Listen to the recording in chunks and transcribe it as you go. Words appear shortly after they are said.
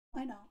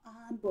I know,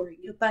 I'm boring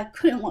you, but I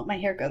couldn't let my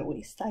hair go to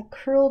waste. I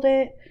curled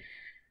it.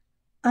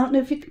 I don't know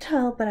if you can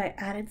tell, but I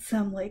added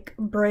some like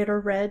brighter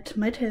red to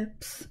my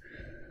tips.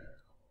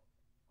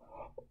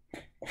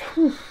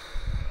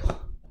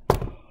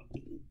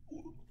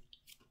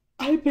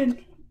 I've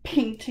been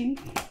painting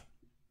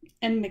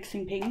and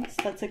mixing paints.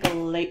 That's like a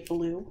light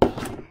blue.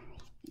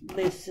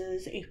 This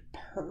is a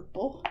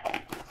purple.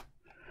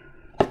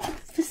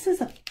 This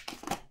is a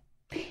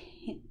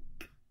pink.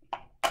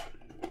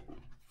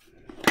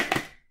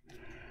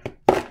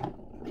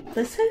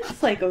 This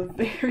is like a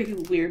very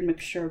weird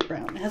mixture of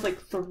brown. It has like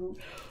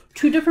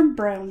three different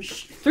brown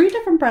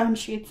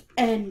shades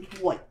and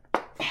white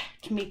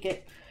to make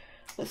it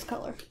this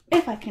color.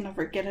 If I can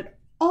ever get it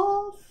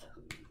off.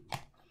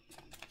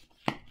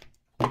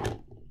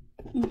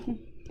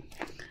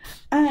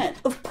 And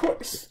of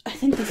course, I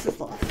think this is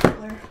the last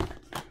color.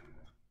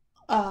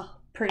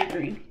 Pretty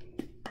green.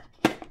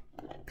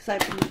 Because I've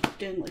been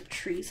doing like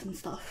trees and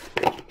stuff.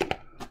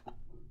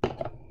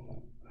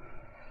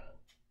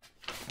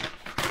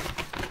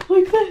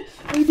 Like this.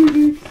 I've been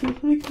doing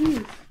stuff like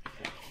this.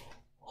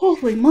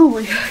 Holy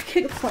moly, I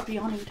can't stop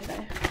yawning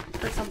today.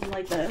 Or something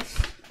like this.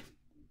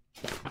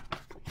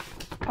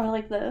 Or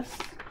like this.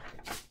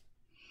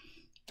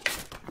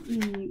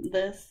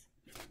 This.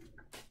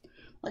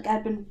 Like,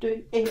 I've been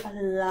doing a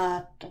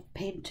lot of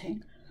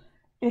painting.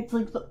 It's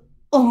like the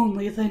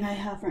only thing I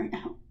have right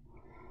now.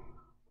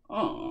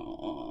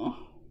 Oh.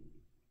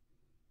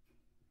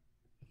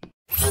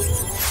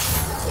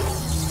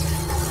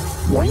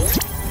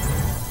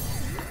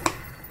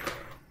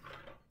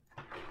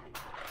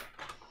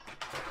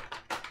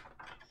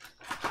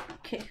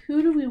 Okay,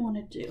 who do we want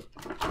to do?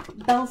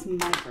 Belle's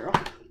my girl,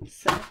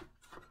 so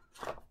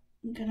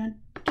I'm gonna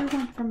do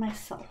one for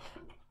myself.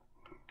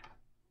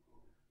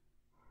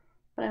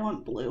 But I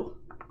want blue.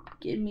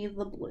 Give me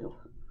the blue.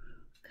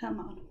 Come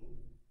on.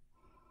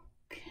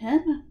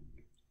 Come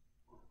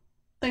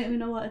on. You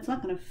know what? It's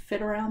not gonna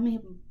fit around me,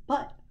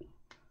 but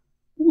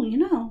oh, you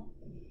know,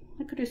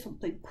 I could do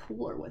something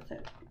cooler with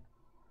it.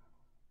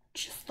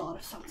 Just thought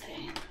of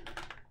something.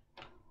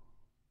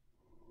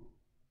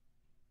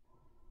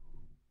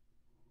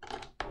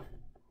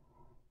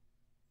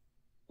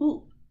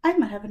 Ooh, I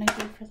might have an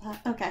idea for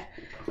that. Okay.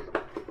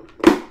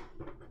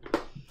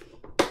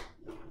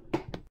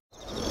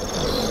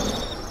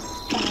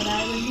 But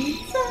I will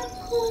need some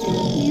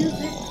cool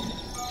music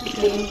to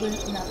go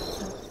with not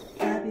so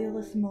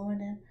fabulous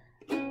morning.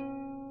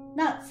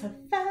 Not so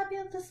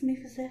fabulous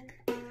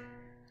music.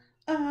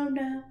 Oh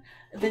no,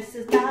 this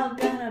is now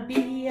gonna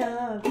be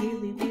a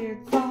really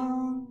weird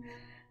song.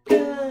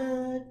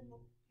 Good,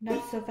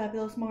 not so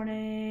fabulous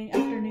morning,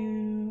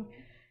 afternoon,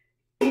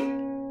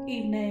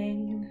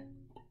 evening.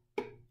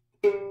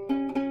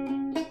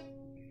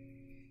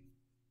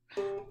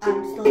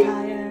 I'm still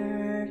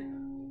tired.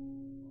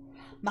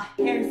 My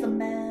hair's a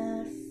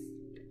mess.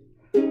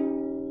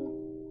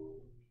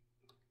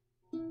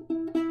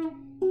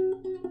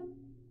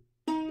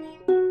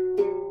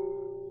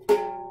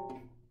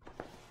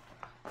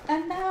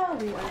 And now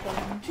we are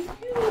going to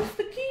use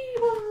the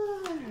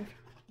keyboard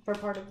for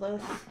part of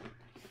this.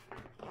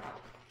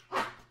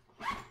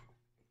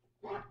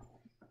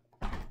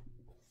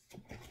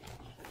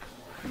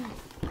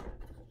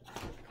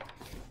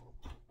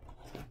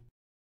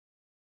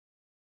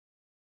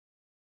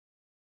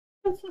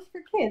 This is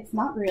for kids,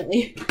 not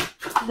really.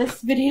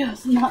 This video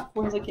is not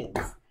for the kids.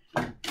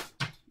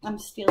 I'm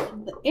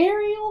stealing the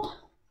Ariel.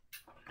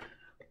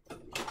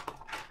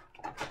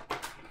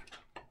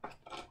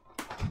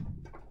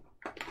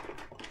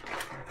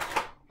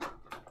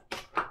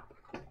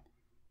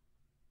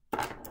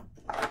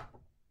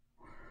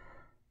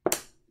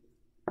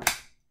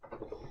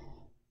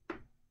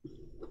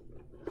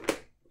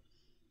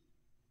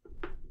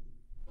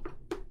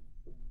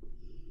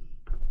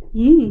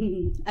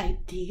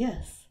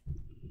 Ideas.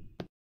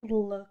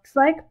 Looks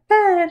like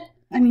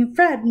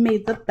Fred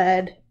made the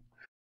bed.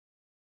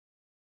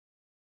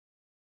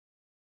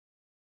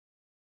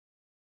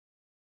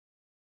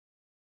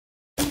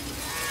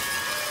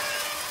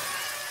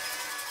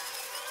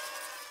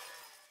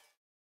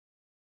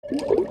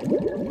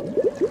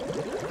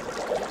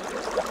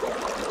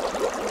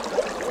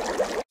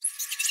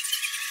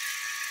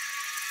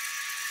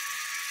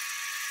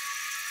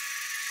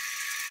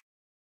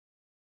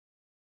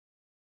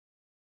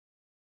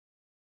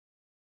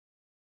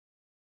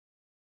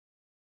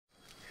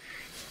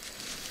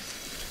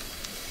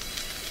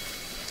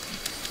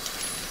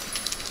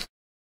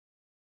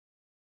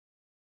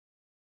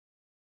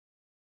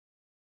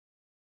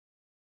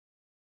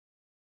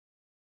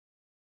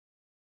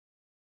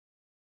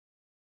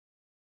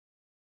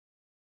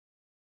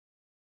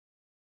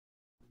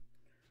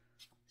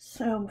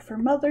 So for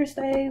Mother's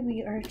Day,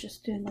 we are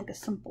just doing like a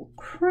simple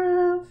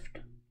craft.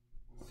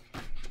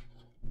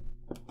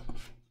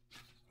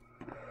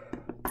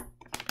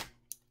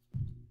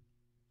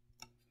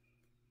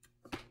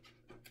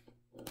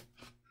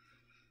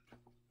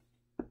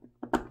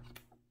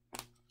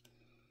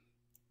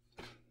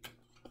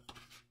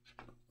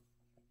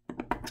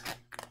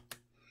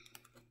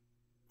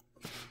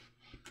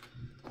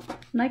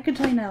 And I can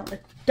tell you now,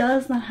 it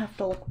does not have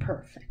to look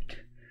perfect.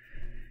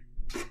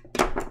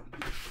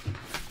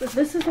 But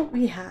this is what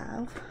we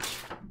have.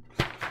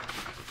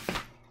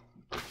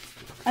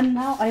 And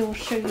now I will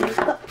show you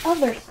the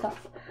other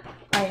stuff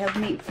I have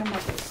made for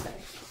Mother's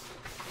Day.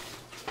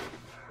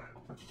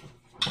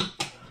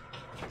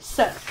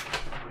 So,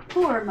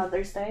 for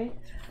Mother's Day,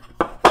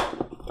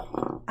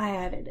 I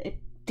added a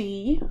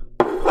D.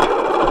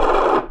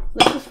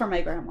 This is for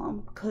my grandma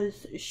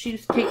because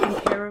she's taking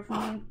care of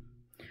me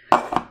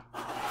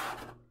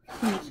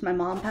since my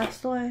mom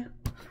passed away.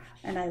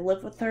 And I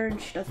live with her and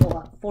she does a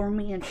lot for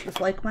me and she's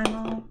like my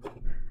mom.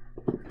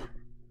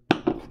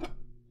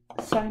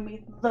 So I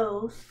made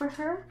those for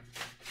her.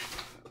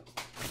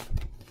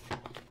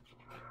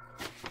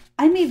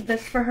 I made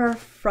this for her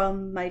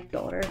from my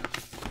daughter.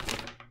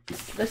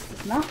 This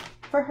is not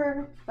for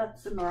her.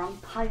 That's in the wrong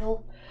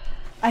pile.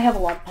 I have a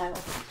lot of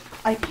piles.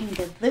 I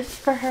painted this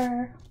for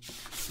her.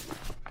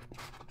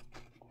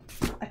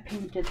 I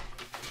painted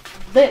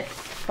this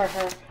for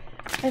her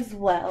as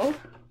well.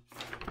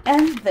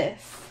 And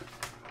this.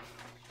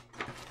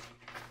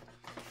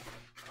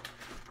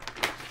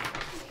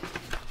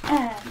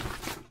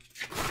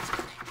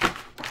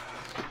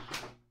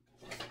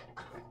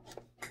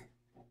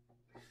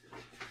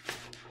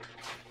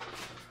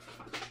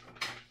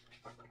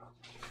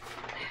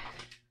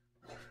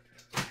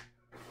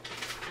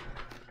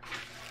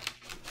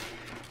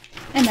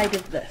 And I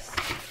did this.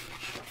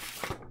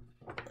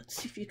 Let's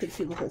see if you can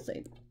see the whole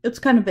thing. It's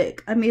kind of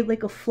big. I made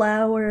like a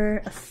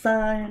flower, a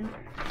sun,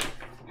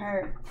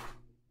 her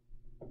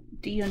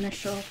D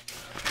initial.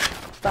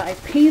 But I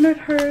painted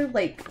her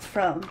like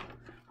from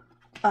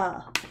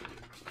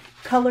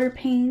color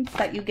paints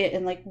that you get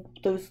in like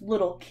those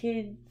little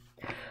kid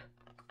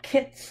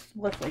kits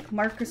with like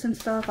markers and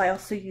stuff. I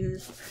also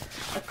used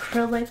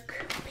acrylic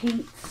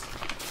paints.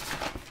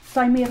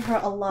 So I made her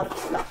a lot of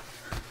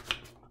stuff.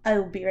 I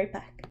will be right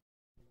back.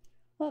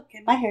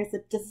 Okay, my hair is a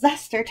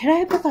disaster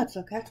today, but that's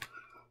okay.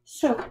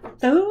 So,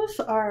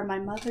 those are my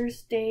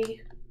Mother's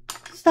Day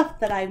stuff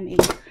that I made.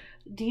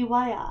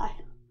 DIY.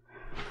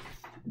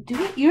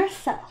 Do it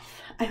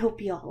yourself. I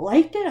hope y'all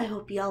liked it. I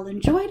hope y'all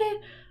enjoyed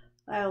it.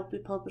 I will be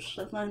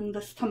publishing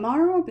this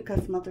tomorrow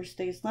because Mother's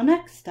Day is the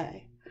next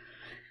day.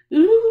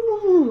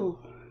 Ooh.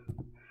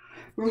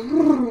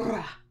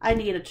 I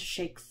needed to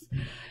shake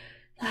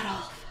that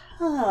off.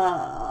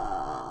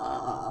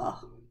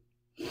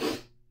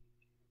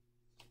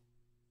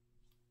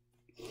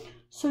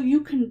 So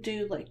you can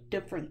do like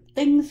different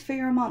things for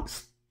your mom.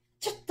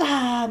 Just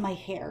my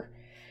hair.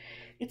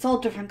 It's all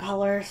different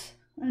colors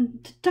and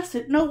it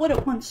doesn't know what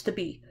it wants to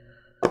be.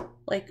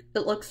 Like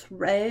it looks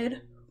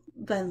red,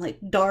 then like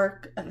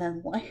dark, and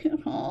then light.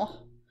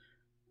 Oh,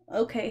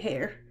 okay,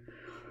 hair.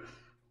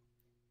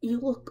 You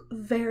look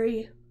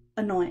very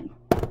annoying.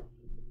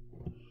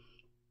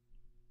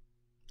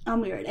 I'm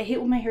weird. I hate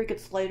when my hair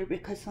gets lighter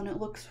because then it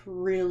looks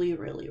really,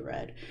 really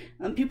red.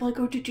 And people are like,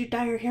 oh, did you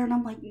dye your hair? And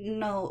I'm like,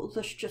 no,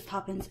 this just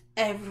happens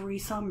every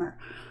summer.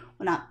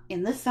 When I'm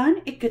in the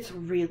sun, it gets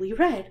really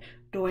red.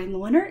 During the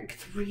winter, it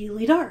gets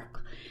really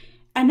dark.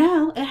 And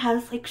now it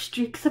has like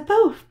streaks of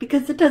both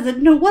because it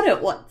doesn't know what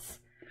it wants.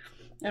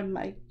 And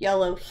my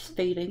yellow's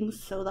fading,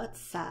 so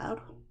that's sad.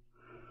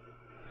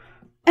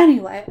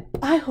 Anyway,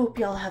 I hope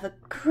y'all have a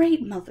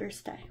great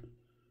Mother's Day.